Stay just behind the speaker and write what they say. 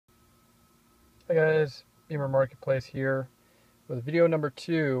Hi guys, Beamer Marketplace here with video number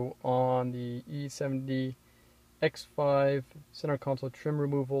 2 on the E70 X5 center console trim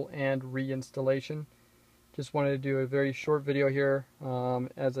removal and reinstallation. Just wanted to do a very short video here.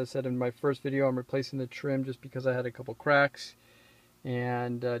 As I said in my first video, I'm replacing the trim just because I had a couple cracks,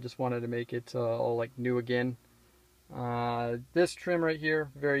 and just wanted to make it all like new again. This trim right here,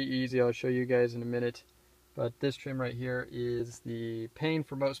 very easy. I'll show you guys in a minute. But this trim right here is the pain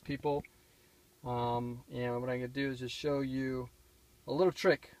for most people. And what I'm going to do is just show you a little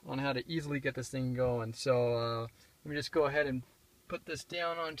trick on how to easily get this thing going. So let me just go ahead and put this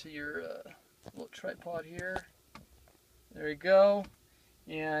down onto your little tripod here. There you go.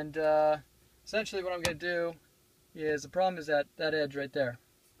 And essentially what I'm going to do is, the problem is that edge right there.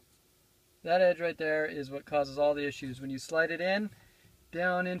 That edge right there is what causes all the issues. When you slide it in,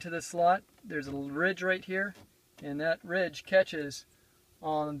 down into the slot, there's a ridge right here, and that ridge catches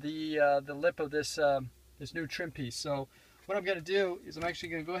on the lip of this this new trim piece. So what I'm going to do is I'm actually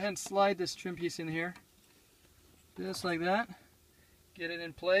going to go ahead and slide this trim piece in here, just like that, get it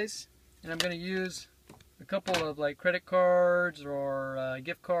in place, and I'm going to use a couple of like credit cards or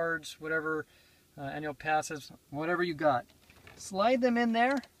gift cards, whatever, annual passes, whatever you got. Slide them in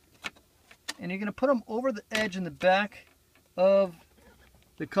there, and you're going to put them over the edge in the back of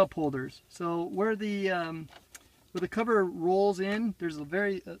the cup holders. So where the cover rolls in, there's a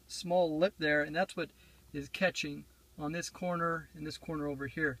very small lip there, and that's what is catching on this corner and this corner over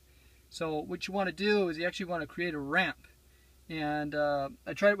here. So what you want to do is you actually want to create a ramp. And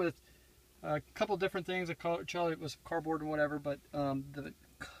I tried it with a couple different things. I tried it with cardboard and whatever, but the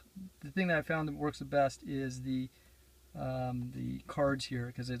thing that I found that works the best is the cards here,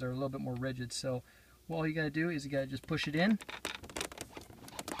 because they're a little bit more rigid. So all you got to do is you got to just push it in.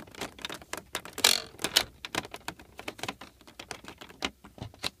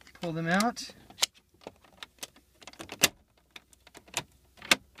 Pull them out.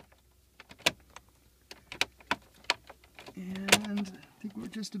 And I think we're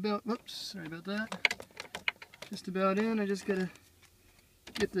just about, whoops, sorry about that. Just about in. I just gotta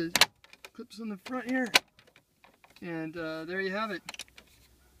get the clips on the front here. And there you have it.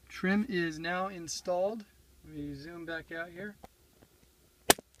 Trim is now installed. Let me zoom back out here.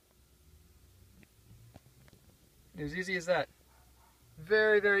 As easy as that.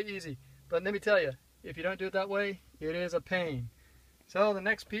 Very, very easy. But let me tell you, if you don't do it that way, it is a pain. So the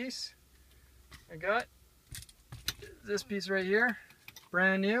next piece I got is this piece right here,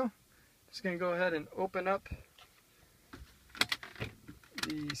 brand new. Just going to go ahead and open up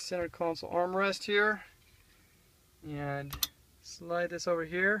the center console armrest here and slide this over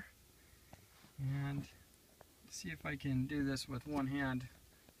here, and see if I can do this with one hand.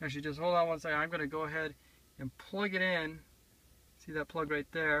 Actually, just hold on one second. I'm going to go ahead and plug it in. See that plug right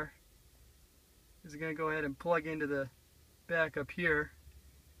there? Is going to go ahead and plug into the back up here,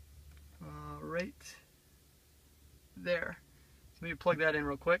 right there. So let me plug that in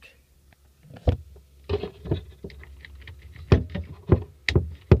real quick.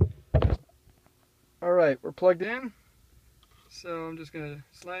 All right, we're plugged in. So I'm just going to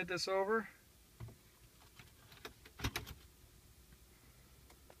slide this over.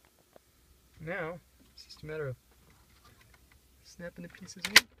 Now it's just a matter of snapping the pieces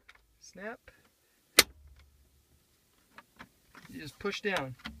in. Snap. You just push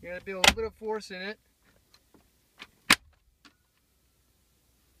down. You gotta be a little bit of force in it.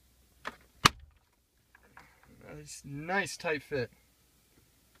 Nice tight fit.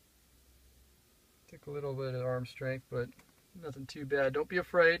 Took a little bit of arm strength, but nothing too bad. Don't be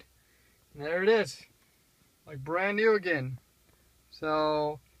afraid. And there it is. Like brand new again.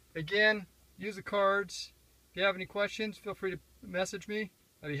 So again, use the cards. If you have any questions, feel free to message me.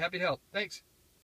 I'd be happy to help. Thanks.